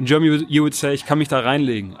could, in German you would say, ich kann mich da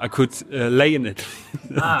reinlegen. I could lay in it.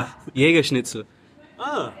 Jägerschnitzel.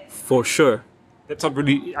 For sure. That's not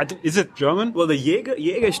really. Is it German? Well, the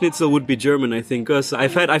Jäger Schnitzel would be German, I think, because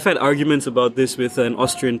I've had arguments about this with an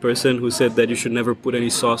Austrian person who said that you should never put any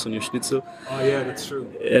sauce on your Schnitzel. Oh yeah, that's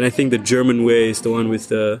true. And I think the German way is the one with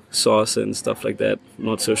the sauce and stuff like that. I'm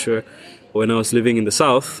not so sure. When I was living in the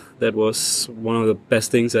south, that was one of the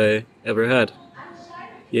best things I ever had.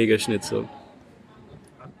 Jäger Schnitzel.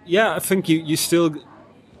 Yeah, I think you still.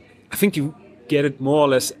 I think you get it more or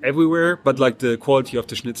less everywhere, but like the quality of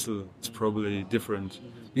the Schnitzel is probably different.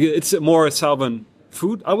 It's more a southern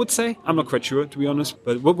food, I would say. I'm not quite sure, to be honest.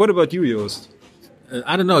 But what about you, Joost?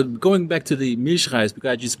 I don't know. Going back to the Milchreis,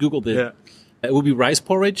 because I just Googled it. Yeah. It would be rice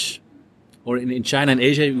porridge. Or in China and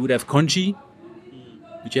Asia, we would have congee.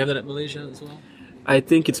 Did you have that in Malaysia as well? I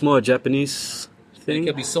think it's more a Japanese thing. It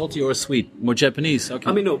can be salty or sweet. More Japanese. Okay.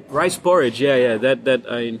 I mean, no, rice porridge. Yeah. That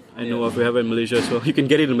I know of. We have it in Malaysia as well. You can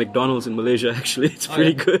get it in McDonald's in Malaysia. Actually, it's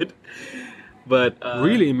pretty good. But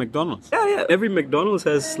Really, in McDonald's? yeah. Every McDonald's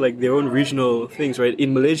has like their own regional things, right?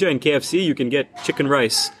 In Malaysia and KFC, you can get chicken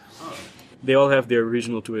rice. They all have their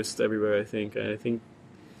regional twists everywhere. I think. I think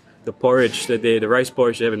the porridge the rice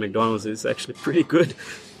porridge they have in McDonald's is actually pretty good.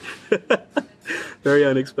 Very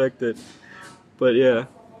unexpected, but yeah.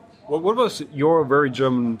 What was your very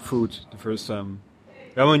German food the first time?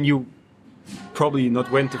 I mean, you probably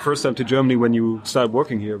not went the first time to Germany when you started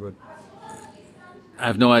working here, but I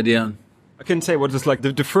have no idea. I can say what is like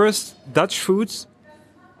the first Dutch foods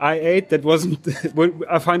I ate that wasn't.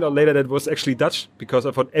 I find out later that was actually Dutch because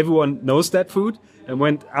I thought everyone knows that food and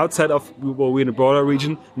went outside of. We're in a broader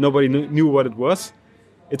region. Nobody knew what it was.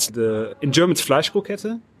 It's in German it's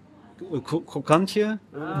Fleischkrokette. Krokantje,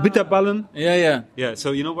 bitterballen. Yeah. Yeah,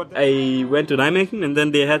 so you know what? I went to Nijmegen and then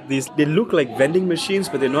they had these. They look like vending machines,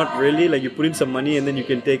 but they're not really. Like you put in some money and then you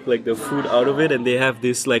can take like the food out of it, and they have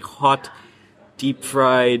this like hot, deep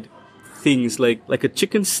fried things like a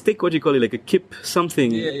chicken stick. What do you call it? Like a kip something.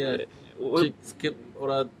 Yeah. Skip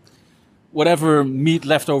or whatever meat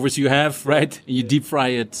leftovers you have, right? And you deep fry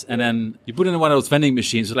it, and then you put it in one of those vending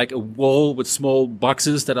machines, like a wall with small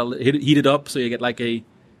boxes that are heated up, so you get like a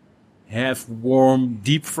half-warm,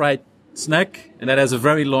 deep-fried snack, and that has a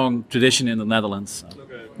very long tradition in the Netherlands.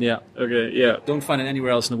 Okay. Yeah. Okay. Yeah. Don't find it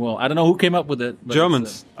anywhere else in the world. I don't know who came up with it. But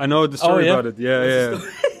Germans. I know the story yeah? about it. Yeah.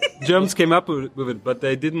 Germans came up with it, but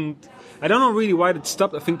they didn't. I don't know really why it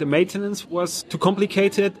stopped. I think the maintenance was too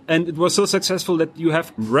complicated, and it was so successful that you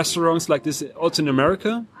have restaurants like this also in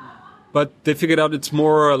America. But they figured out it's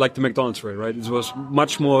more like the McDonald's way, right? It was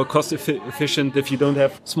much more cost efficient if you don't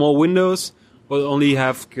have small windows. But only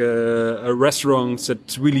have restaurants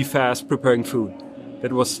that's really fast preparing food.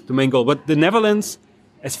 That was the main goal. But the Netherlands,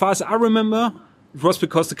 as far as I remember, it was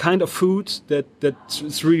because the kind of food that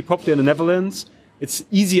is really popular in the Netherlands, it's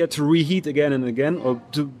easier to reheat again and again or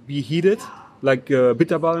to be heated, like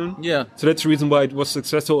bitterballen. Yeah. So that's the reason why it was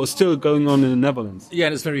successful or still going on in the Netherlands. Yeah,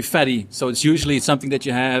 and it's very fatty. So it's usually something that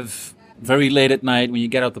you have very late at night when you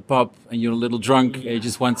get out the pub and you're a little drunk and you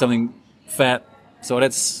just want something fat. So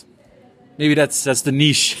maybe that's the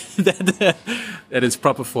niche that it's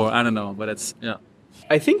proper for. I don't know, but yeah.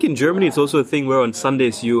 I think in Germany it's also a thing where on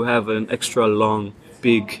Sundays you have an extra long,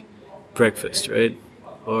 big breakfast, right?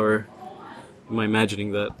 Or am I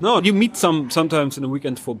imagining that? No, you meet sometimes in the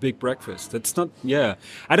weekend for big breakfast. That's not. Yeah,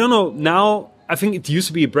 I don't know. Now I think it used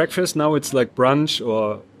to be a breakfast. Now it's like brunch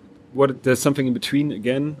or what? There's something in between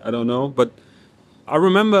again. I don't know, but. I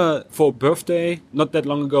remember for a birthday, not that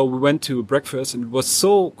long ago, we went to breakfast and it was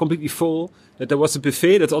so completely full that there was a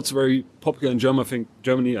buffet that's also very popular in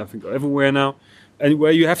Germany, I think everywhere now, and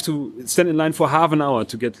where you have to stand in line for half an hour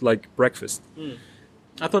to get like breakfast.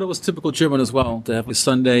 I thought it was typical German as well to have a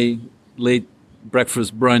Sunday late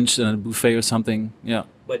breakfast brunch and a buffet or something. Yeah.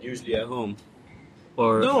 But usually at home.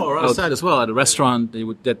 Or outside as well, at a restaurant. That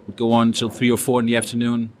would go on till 3 or 4 in the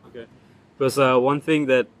afternoon. Okay. Because one thing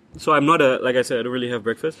that... So I'm not like I said, I don't really have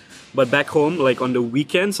breakfast. But back home, like on the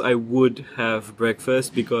weekends, I would have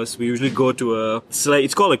breakfast because we usually go to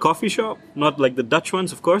it's called a coffee shop. Not like the Dutch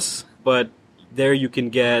ones, of course. But there you can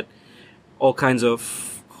get all kinds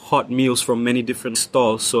of hot meals from many different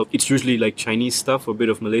stalls. So it's usually like Chinese stuff or a bit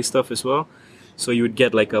of Malay stuff as well. So you would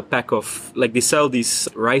get like a pack of, like they sell these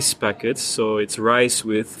rice packets. So it's rice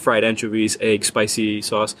with fried anchovies, egg, spicy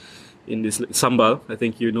sauce. In this sambal, I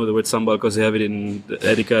think you know the word sambal because they have it in the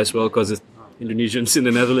Edeka as well because it's Indonesians in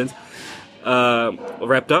the Netherlands.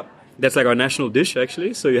 Wrapped up. That's like our national dish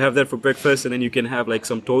actually. So you have that for breakfast and then you can have like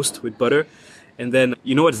some toast with butter. And then,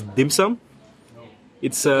 you know what's dim sum?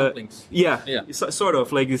 It's yeah, it's sort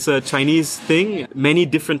of like it's a Chinese thing. Many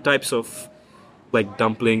different types of like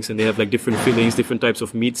dumplings and they have like different fillings, different types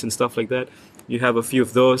of meats and stuff like that. You have a few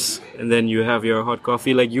of those and then you have your hot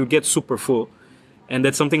coffee. Like you get super full. And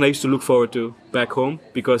that's something I used to look forward to back home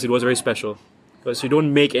because it was very special. Because you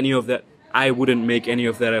don't make any of that. I wouldn't make any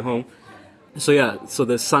of that at home. So yeah, so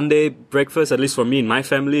the Sunday breakfast, at least for me and my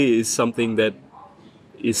family, is something that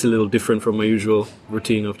is a little different from my usual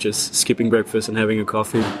routine of just skipping breakfast and having a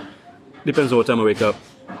coffee. Depends on what time I wake up,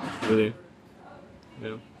 really.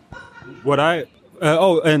 Yeah.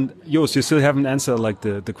 And Joost, you still haven't answered like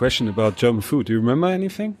the question about German food. Do you remember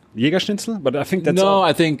anything? Jägerschnitzel? But I think that's all.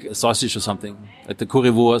 I think sausage or something, like the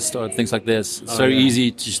Currywurst or things like this. It's very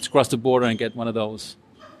easy to just cross the border and get one of those.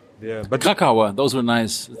 Yeah, but Krakauer, those were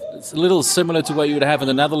nice. It's a little similar to what you would have in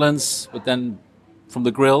the Netherlands, but then from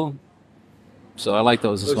the grill. So I like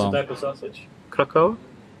those as well. What's the type of sausage? Krakauer?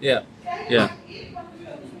 Yeah.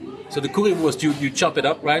 So the currywurst, you chop it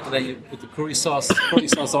up, right? And then you put the curry sauce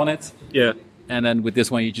on it. Yeah. And then with this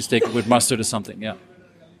one, you just take it with mustard or something, yeah.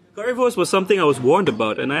 Currywurst was something I was warned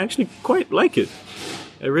about, and I actually quite like it.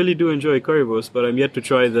 I really do enjoy currywurst, but I'm yet to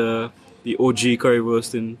try the OG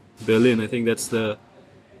currywurst in Berlin. I think that's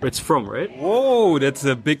where it's from, right? whoa, that's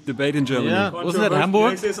a big debate in Germany. Yeah. Wasn't that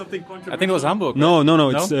Hamburg? Did I say something controversial? I think it was Hamburg. No, No?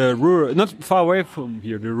 it's Ruhr, not far away from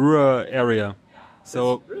here, the Ruhr area.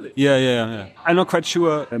 So Really? yeah. I'm not quite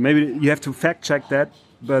sure. Maybe you have to fact check that,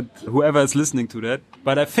 but whoever is listening to that.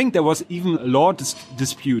 But I think there was even a law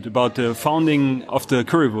dispute about the founding of the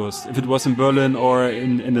currywurst, if it was in Berlin or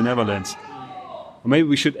in the Netherlands. Or maybe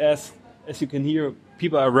we should ask. As you can hear,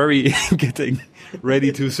 people are very getting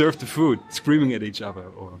ready to serve the food, screaming at each other.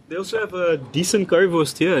 Or They also have a decent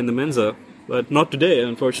currywurst here in the Mensa, but not today,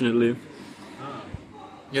 unfortunately.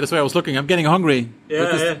 Yeah, that's why I was looking. I'm getting hungry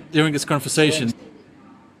during this conversation.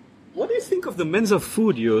 What do you think of the Mensa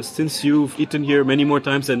food, Joost, since you've eaten here many more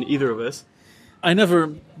times than either of us? I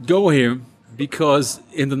never go here because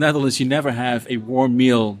in the Netherlands you never have a warm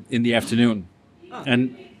meal in the afternoon.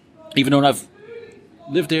 And even though I've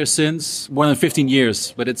lived there since more than 15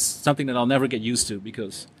 years, but it's something that I'll never get used to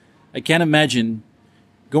because I can't imagine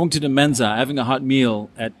going to the Mensa, having a hot meal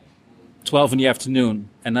at 12 in the afternoon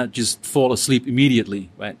and not just fall asleep immediately,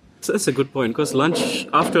 right? So that's a good point, because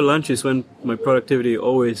after lunch is when my productivity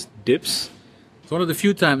always dips. It's one of the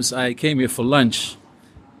few times I came here for lunch.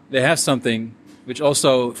 They have something which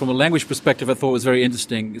also, from a language perspective, I thought was very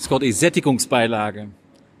interesting. It's called a Sättigungsbeilage.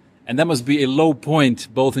 And that must be a low point,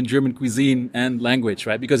 both in German cuisine and language,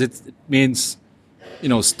 right? Because it means,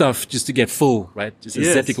 stuff just to get full, right? Just a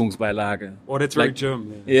Sättigungsbeilage. oh, that's very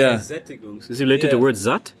German. Yeah. Sättigungs. Is it related to the word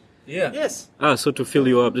satt? Yeah. Yes. So to fill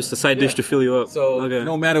you up, just a side dish to fill you up. So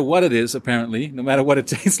no matter what it is, apparently, no matter what it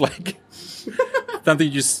tastes like, something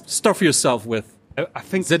you just stuff yourself with. I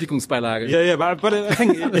think Sättigungsbeilage. Yeah, but I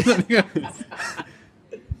think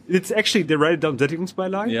it's actually they write it down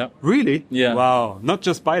Sättigungsbeilage. Yeah. Really? Yeah. Wow, not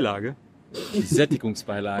just Beilage.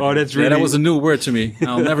 Sättigungsbeilage. Oh, that's Yeah, really- that was a new word to me.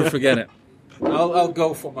 I'll never forget it. I'll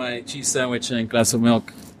go for my cheese sandwich and a glass of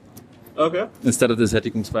milk Okay. instead of the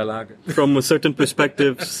Sättigungsbeilage. From a certain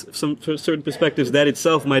perspectives, that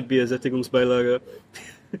itself might be a Sättigungsbeilage.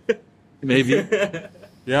 Maybe.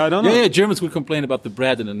 Yeah, I don't know. Yeah, Germans would complain about the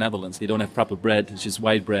bread in the Netherlands. They don't have proper bread. It's just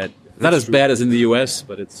white bread. Not as bad as in the US,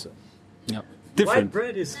 but it's White Different.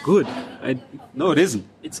 bread is good. No, it isn't.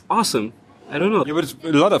 It's awesome. I don't know. Yeah, but it's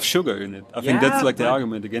a lot of sugar in it. I think Yeah, that's like the but-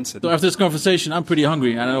 argument against it. So after this conversation, I'm pretty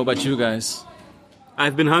hungry. I don't know about you guys.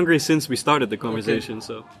 I've been hungry since we started the conversation,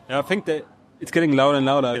 so... Yeah, I think that it's getting louder and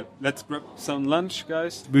louder. Let's grab some lunch,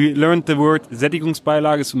 guys. We learned the word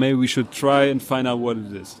Sättigungsbeilage, so maybe we should try and find out what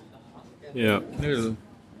it is. Yeah.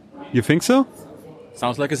 You think so?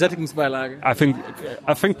 Sounds like a Sättigungsbeilage.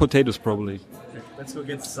 I think potatoes probably. Let's go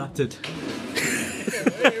get satted.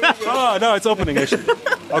 Oh no, it's opening actually.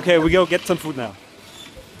 Okay, we go get some food now.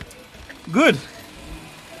 Good.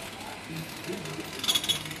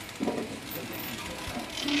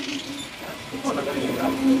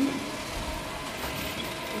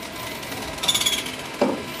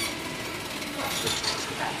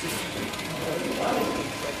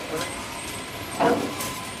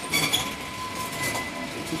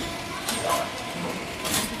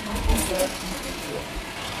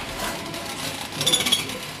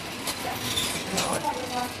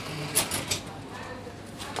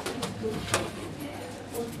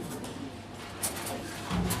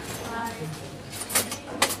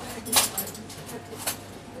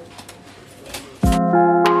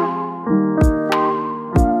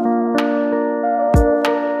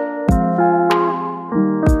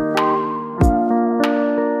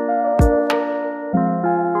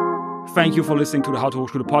 Thank you for listening to the How to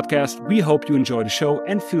Hochschule podcast. We hope you enjoy the show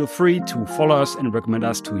and feel free to follow us and recommend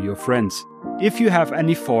us to your friends. If you have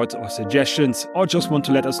any thoughts or suggestions or just want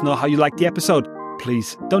to let us know how you liked the episode,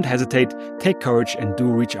 please don't hesitate, take courage, and do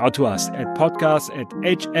reach out to us at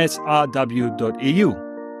podcast@hsrw.eu.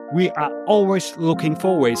 We are always looking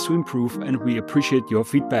for ways to improve, and we appreciate your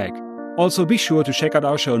feedback. Also, be sure to check out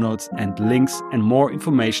our show notes and links and more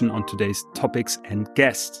information on today's topics and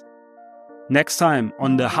guests. Next time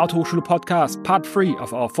on the How to Hochschule podcast, part 3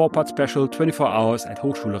 of our 4-part special 24 hours at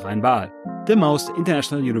Hochschule Rhein-Waal, the most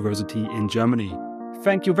international university in Germany.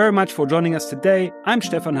 Thank you very much for joining us today. I'm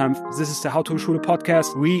Stefan Hanf. This is the How to Hochschule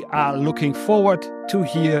podcast. We are looking forward to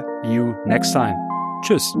hear you next time.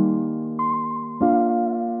 Tschüss.